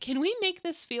up? Can we make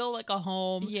this feel like a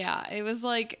home? Yeah, it was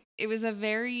a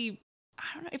very, I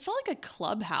don't know, it felt like a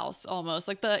clubhouse almost.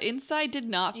 Like the inside did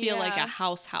not feel like a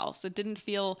house. It didn't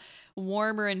feel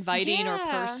warm or inviting or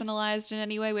personalized in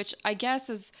any way, which I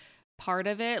guess is part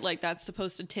of it. Like that's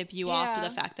supposed to tip you off to the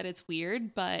fact that it's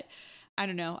weird, but I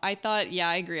don't know. I thought,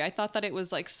 I agree. I thought that it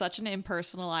was like such an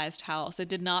impersonalized house. It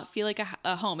did not feel like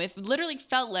a home. It literally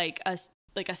felt like a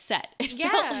set. It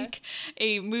felt like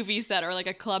a movie set or like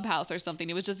a clubhouse or something.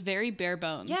 It was just very bare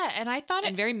bones. Yeah, and I thought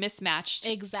and very mismatched.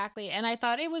 Exactly. And I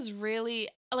thought it was really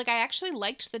like I actually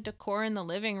liked the decor in the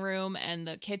living room and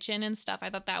the kitchen and stuff. I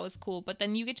thought that was cool. But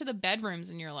then you get to the bedrooms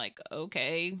and you're like,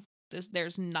 okay,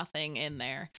 there's nothing in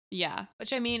there. Yeah.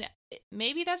 Which I mean,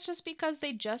 maybe that's just because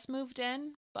they just moved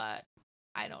in, but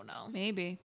I don't know.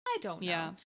 Maybe. I don't know. Yeah.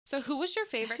 So who was your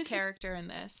favorite character in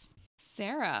this?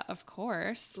 Sarah, of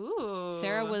course. Ooh.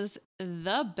 Sarah was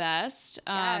the best.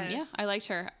 Yes. Yeah, I liked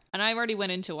her. And I already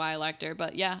went into why I liked her,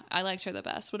 but yeah, I liked her the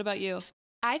best. What about you?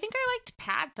 I think I liked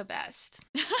Pat the best.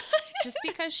 Just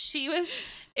because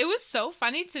it was so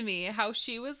funny to me how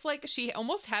she was like, she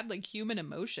almost had like human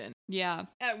emotion. Yeah.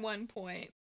 At one point.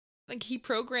 Like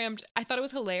I thought it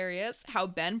was hilarious how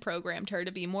Ben programmed her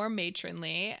to be more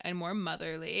matronly and more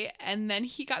motherly. And then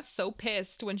he got so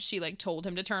pissed when she like told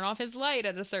him to turn off his light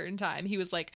at a certain time. He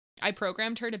was like, I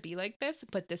programmed her to be like this,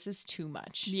 but this is too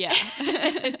much. Yeah.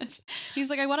 He's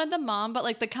like, I wanted the mom, but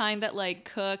like the kind that like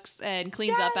cooks and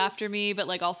cleans up after me, but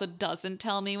like also doesn't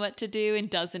tell me what to do and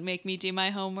doesn't make me do my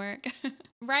homework.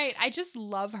 Right. I just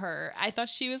love her. I thought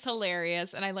she was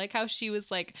hilarious. And I like how she was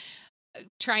like,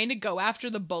 trying to go after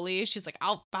the bully. She's like,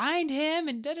 I'll find him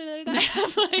and da-da-da-da.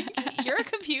 I'm like, you're a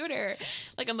computer.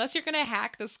 Like, unless you're gonna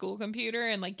hack the school computer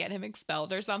and like get him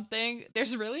expelled or something,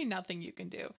 there's really nothing you can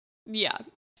do. Yeah.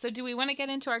 So do we want to get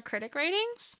into our critic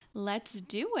ratings? Let's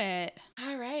do it.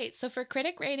 All right. So for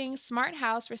critic ratings, Smart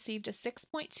House received a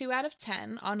 6.2 out of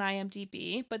 10 on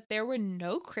IMDb, but there were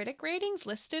no critic ratings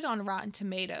listed on Rotten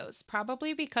Tomatoes,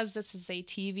 probably because this is a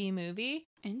TV movie.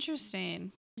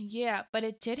 Interesting. Yeah, but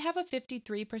it did have a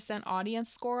 53%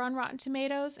 audience score on Rotten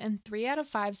Tomatoes and 3 out of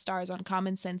 5 stars on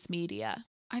Common Sense Media.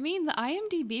 I mean, the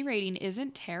IMDb rating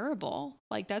isn't terrible.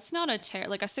 Like, that's not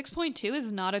like a 6.2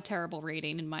 is not a terrible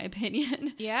rating, in my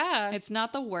opinion. Yeah. It's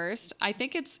not the worst. I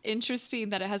think it's interesting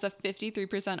that it has a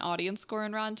 53% audience score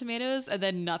on Rotten Tomatoes and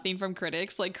then nothing from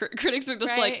critics. Like, critics are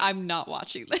just like, I'm not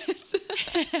watching this.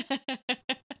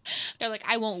 They're like,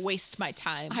 I won't waste my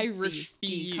time. I refuse.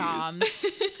 DComs.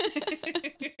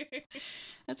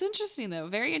 That's interesting, though.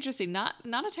 Very interesting. Not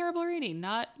a terrible rating.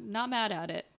 Not mad at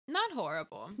it. Not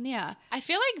horrible. Yeah. I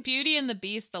feel like Beauty and the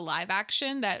Beast, the live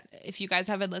action, that if you guys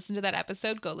haven't listened to that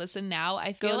episode, go listen now.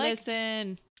 I feel like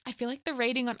the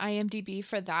rating on IMDb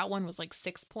for that one was like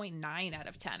 6.9 out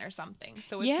of 10 or something.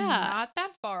 So it's not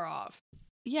that far off.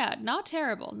 Yeah, not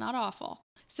terrible, not awful.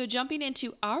 So jumping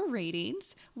into our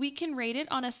ratings, we can rate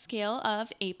it on a scale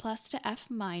of A+ to F-.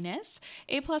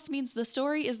 A+ means the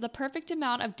story is the perfect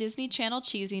amount of Disney Channel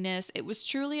cheesiness. It was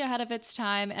truly ahead of its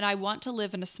time, and I want to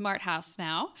live in a smart house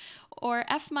now. Or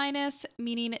F-,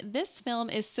 meaning this film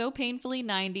is so painfully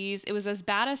 90s, it was as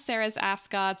bad as Sarah's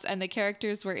Ascots, and the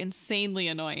characters were insanely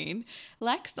annoying.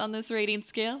 Lex, on this rating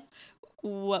scale,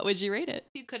 what would you rate it?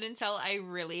 You couldn't tell I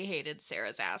really hated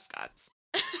Sarah's Ascots.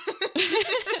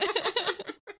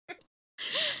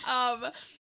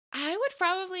 I would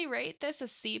probably rate this a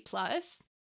C+.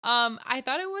 I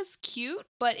thought it was cute,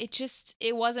 but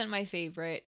it wasn't my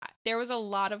favorite. There was a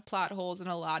lot of plot holes and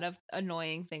a lot of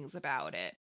annoying things about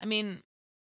it. I mean,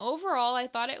 overall, I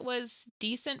thought it was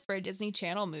decent for a Disney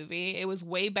Channel movie. It was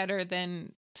way better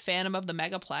than Phantom of the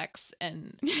Megaplex,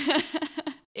 and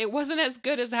it wasn't as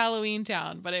good as Halloween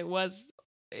Town, but it was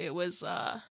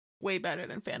way better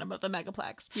than Phantom of the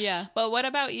Megaplex. Yeah. But what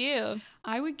about you?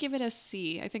 I would give it a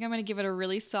C. I think I'm going to give it a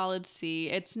really solid C.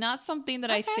 It's not something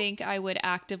that I think I would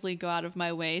actively go out of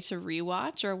my way to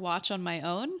rewatch or watch on my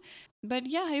own. But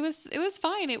yeah, it was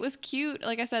fine. It was cute.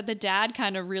 Like I said, the dad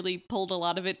kind of really pulled a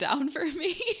lot of it down for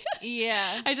me.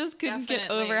 Yeah. I just couldn't get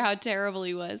over how terrible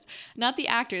he was. Not the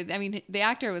actor. I mean, the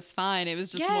actor was fine. It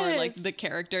was just more like the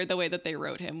character, the way that they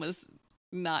wrote him was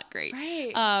not great.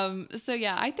 Right. So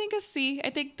yeah, I think a C.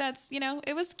 I think that's,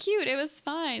 it was cute. It was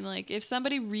fine. Like if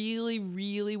somebody really,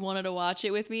 really wanted to watch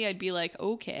it with me, I'd be like,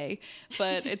 okay,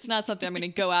 but it's not something I'm going to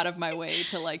go out of my way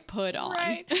to like put on.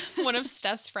 Right. One of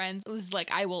Steph's friends was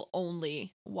like, I will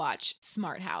only watch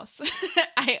Smart House.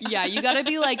 Yeah, you got to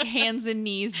be like hands and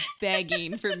knees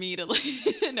begging for me to like,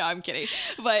 no, I'm kidding.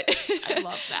 But I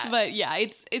love that. But yeah,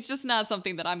 it's just not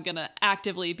something that I'm going to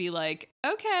actively be like,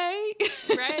 okay.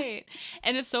 Right.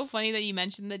 And it's so funny that you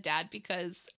mentioned the dad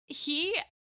because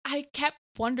I kept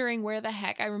wondering where the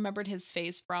heck I remembered his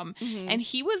face from. Mm-hmm. And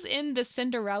he was in the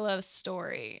Cinderella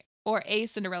story or A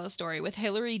Cinderella Story with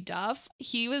Hilary Duff.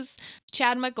 He was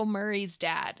Chad Michael Murray's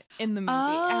dad in the movie.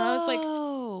 Oh. And I was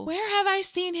like, where have I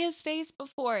seen his face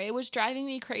before? It was driving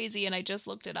me crazy and I just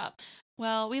looked it up.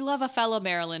 Well, we love a fellow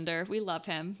Marylander. We love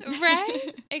him.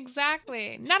 Right?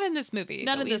 Exactly. Not in this movie.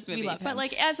 Not in this movie, we love him. but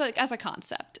like as a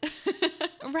concept.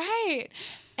 Right.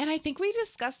 And I think we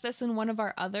discussed this in one of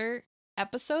our other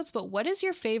episodes, but what is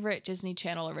your favorite Disney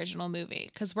Channel original movie?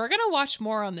 Because we're going to watch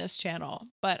more on this channel,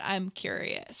 but I'm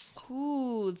curious.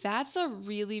 Ooh, that's a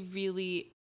really,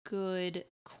 really good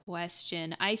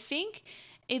question. I think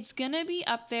it's going to be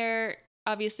up there.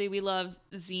 Obviously, we love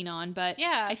Xenon, but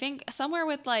Yeah. I think somewhere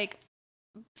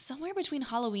between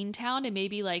Halloween Town and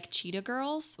maybe like Cheetah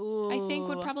Girls, I think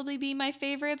would probably be my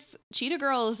favorites. Cheetah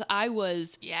Girls, I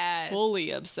was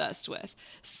fully obsessed with.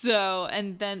 So,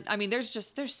 and then, I mean, there's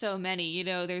so many,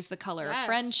 there's The Color of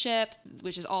Friendship,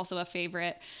 which is also a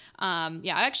favorite.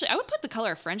 Yeah, I would put The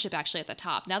Color of Friendship actually at the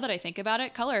top. Now that I think about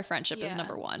it, Color of Friendship is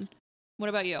number one. What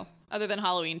about you? Other than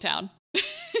Halloween Town?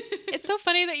 It's so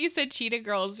funny that you said Cheetah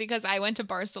Girls because I went to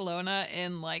Barcelona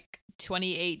in like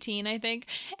 2018, I think.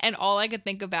 And all I could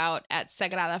think about at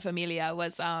Sagrada Familia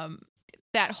was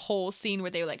that whole scene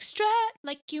where they were like, strut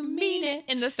like you mean it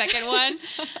in the second one.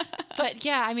 But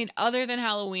yeah, I mean, other than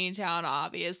Halloween Town,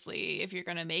 obviously, if you're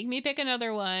going to make me pick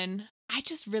another one, I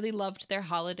just really loved their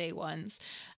holiday ones.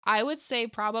 I would say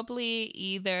probably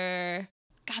either...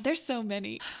 God, there's so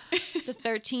many. The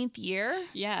 13th Year.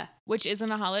 Yeah. Which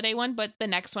isn't a holiday one, but the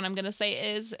next one I'm going to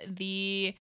say is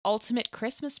The Ultimate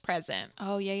Christmas Present.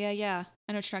 Oh, yeah.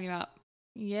 I know what you're talking about.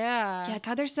 Yeah. Yeah,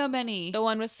 God, there's so many. The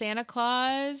one with Santa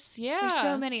Claus. Yeah. There's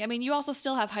so many. I mean, you also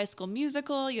still have High School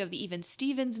Musical. You have the Even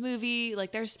Stevens movie.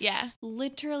 Like, there's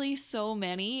literally so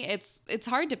many. It's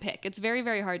hard to pick. It's very,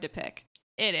 very hard to pick.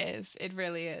 It is. It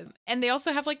really is. And they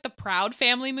also have like the Proud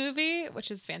Family movie,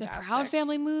 which is fantastic. The Proud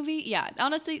Family movie? Yeah.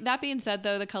 Honestly, that being said,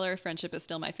 though, The Color of Friendship is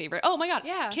still my favorite. Oh my God.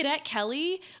 Yeah. Cadet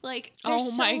Kelly. Like,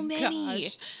 there's so many.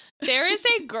 Gosh. There is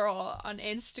a girl on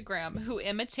Instagram who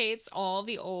imitates all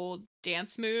the old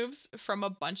dance moves from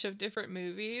a bunch of different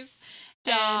movies.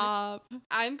 Stop. And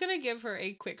I'm going to give her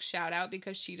a quick shout out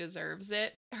because she deserves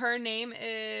it. Her name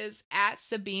is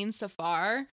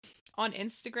 @SabineSafar. On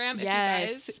Instagram.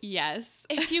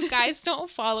 If you guys don't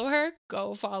follow her,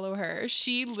 go follow her.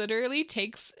 She literally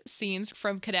takes scenes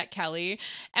from Cadet Kelly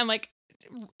and like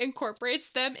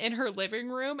incorporates them in her living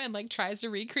room and like tries to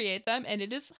recreate them, and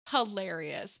it is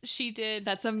hilarious.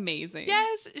 That's amazing.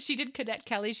 Yes, she did Cadet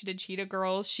Kelly, she did Cheetah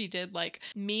Girls, she did like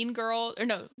Mean Girl, or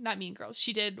no, not Mean Girls.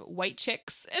 She did White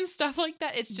Chicks and stuff like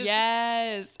that. It's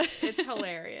just it's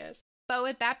hilarious. But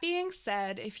with that being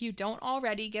said, if you don't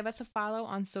already, give us a follow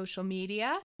on social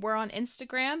media. We're on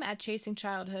Instagram @Chasing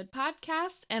Childhood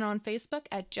Podcast and on Facebook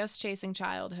 @Just Chasing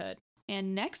Childhood.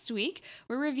 And next week,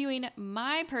 we're reviewing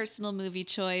my personal movie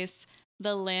choice,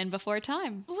 The Land Before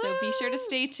Time. Woo! So be sure to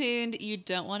stay tuned. You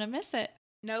don't want to miss it.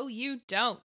 No, you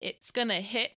don't. It's going to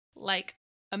hit like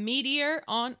a meteor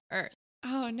on Earth.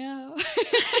 Oh, no.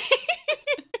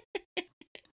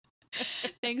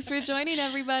 Thanks for joining,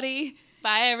 everybody.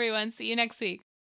 Bye, everyone. See you next week.